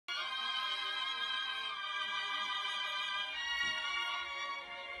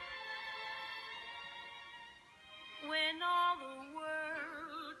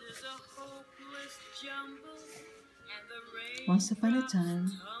Once upon a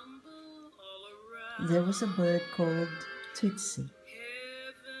time, there was a bird called Twitsy.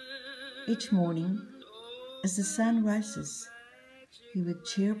 Each morning, as the sun rises, he would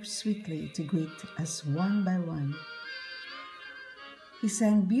chirp sweetly to greet us one by one. He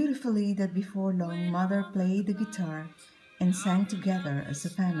sang beautifully that before long Mother played the guitar and sang together as a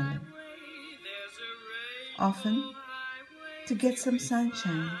family. Often, to get some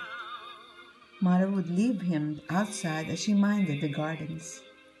sunshine, Mother would leave him outside as she minded the gardens.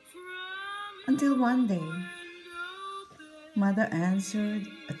 Until one day, Mother answered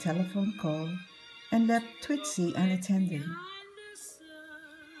a telephone call and left Twitsy unattended.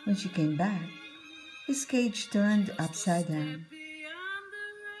 When she came back, his cage turned upside down.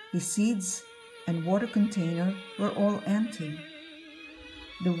 His seeds and water container were all empty.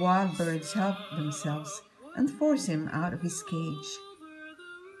 The wild birds helped themselves and forced him out of his cage.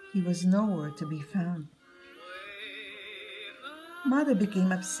 He was nowhere to be found. Mother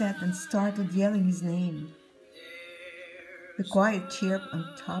became upset and started yelling his name. The quiet chirp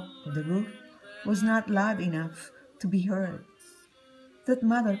on top of the roof was not loud enough to be heard. That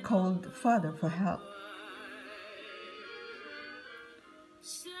Mother called Father for help.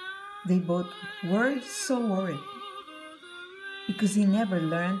 They both were so worried because he never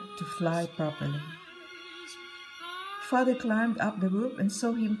learned to fly properly. Father climbed up the roof and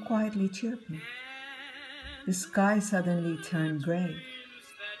saw him quietly chirping. The sky suddenly turned gray,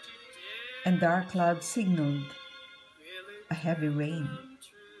 and dark clouds signaled a heavy rain.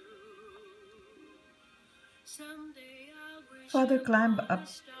 Father climbed up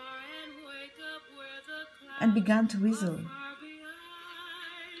and began to whistle.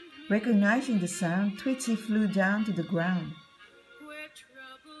 Recognizing the sound, Twitsy flew down to the ground.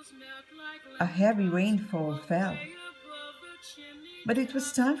 A heavy rainfall fell, but it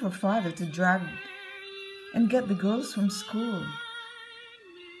was time for Father to drag and get the girls from school.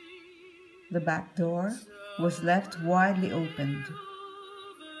 The back door was left widely opened.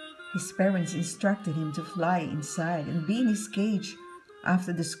 His parents instructed him to fly inside and be in his cage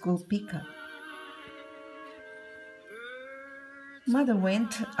after the school pickup. Mother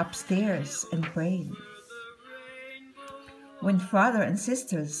went upstairs and prayed. When Father and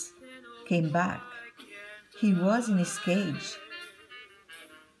sisters came back, he was in his cage.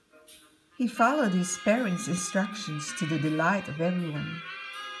 He followed his parents' instructions to the delight of everyone.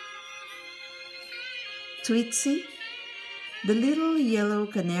 Twitsy, the little yellow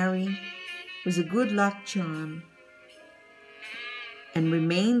canary, was a good luck charm and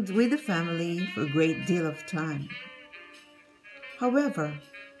remained with the family for a great deal of time. However,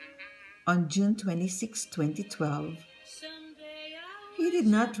 on June 26, 2012, he did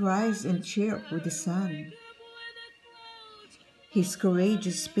not rise and chirp with the sun. His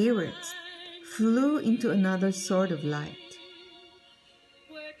courageous spirit flew into another sort of light.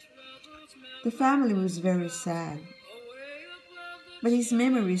 The family was very sad, but his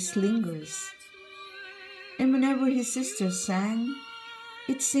memory lingers, and whenever his sisters sang,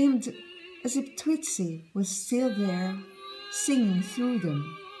 it seemed as if Twitsy was still there, singing through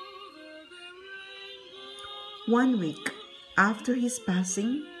them. 1 week after his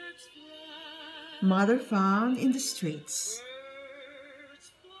passing, Mother found in the streets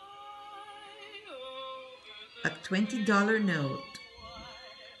a $20 note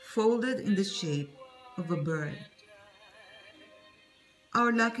folded in the shape of a bird.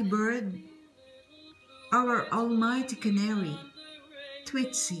 Our lucky bird, our almighty canary,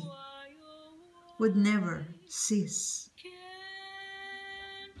 Twitsy, would never cease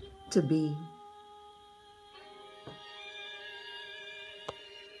to be